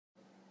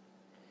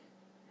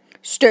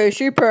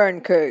Stacy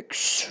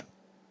Pancakes.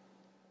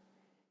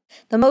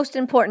 The most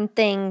important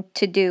thing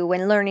to do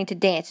when learning to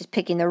dance is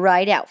picking the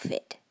right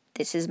outfit.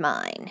 This is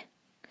mine.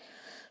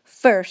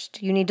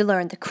 First, you need to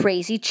learn the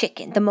Crazy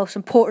Chicken, the most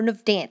important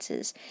of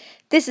dances.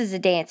 This is a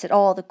dance that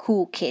all the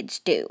cool kids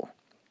do.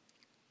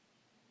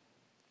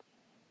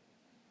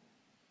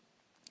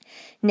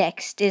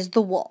 Next is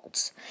the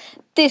waltz.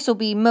 This will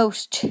be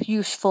most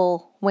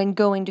useful when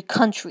going to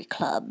country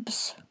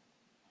clubs.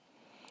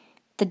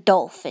 The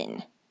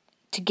dolphin.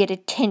 To get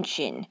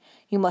attention,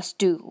 you must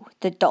do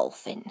the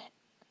dolphin.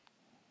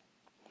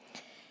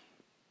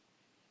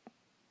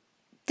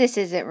 This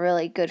isn't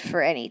really good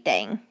for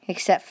anything,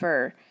 except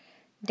for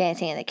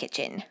dancing in the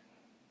kitchen.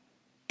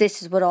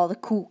 This is what all the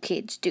cool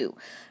kids do.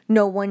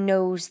 No one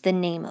knows the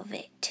name of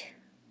it.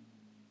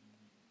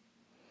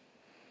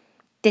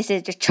 This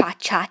is the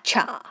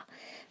cha-cha-cha.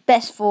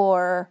 Best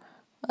for,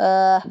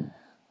 not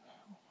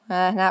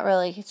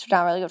really, it's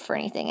not really good for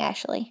anything,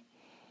 actually.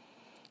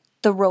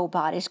 The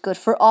robot is good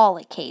for all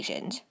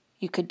occasions.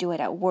 You could do it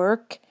at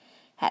work,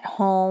 at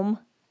home,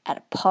 at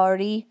a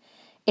party.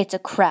 It's a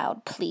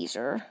crowd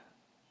pleaser.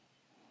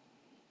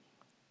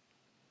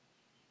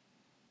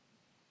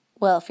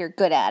 Well, if you're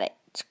good at it,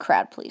 it's a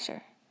crowd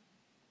pleaser.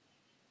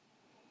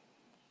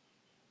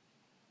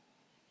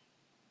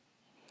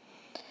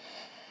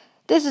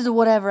 This is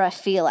whatever I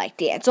feel like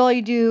dance. All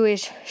you do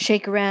is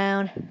shake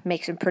around,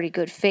 make some pretty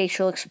good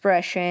facial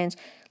expressions.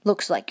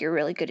 Looks like you're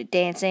really good at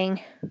dancing.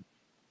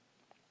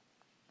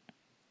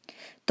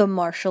 The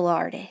martial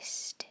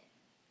artist.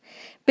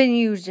 Been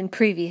used in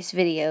previous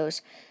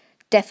videos.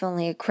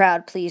 Definitely a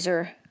crowd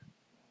pleaser.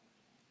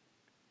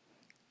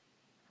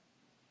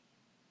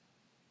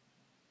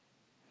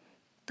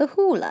 The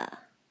hula.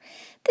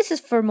 This is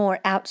for more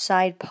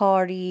outside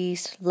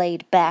parties,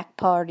 laid back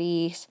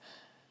parties.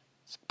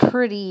 It's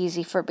pretty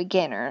easy for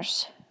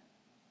beginners.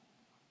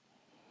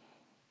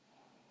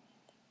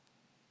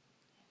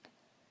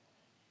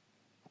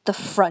 The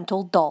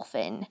frontal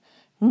dolphin.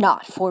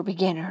 Not for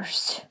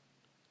beginners.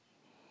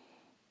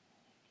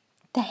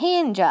 The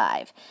hand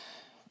jive.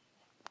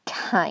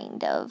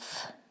 Kind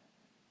of.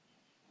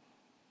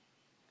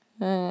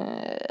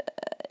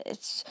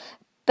 It's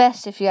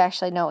best if you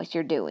actually know what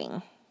you're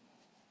doing.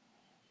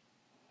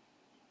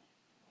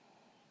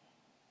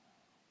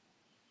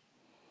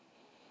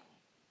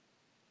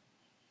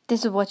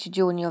 This is what you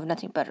do when you have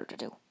nothing better to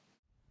do.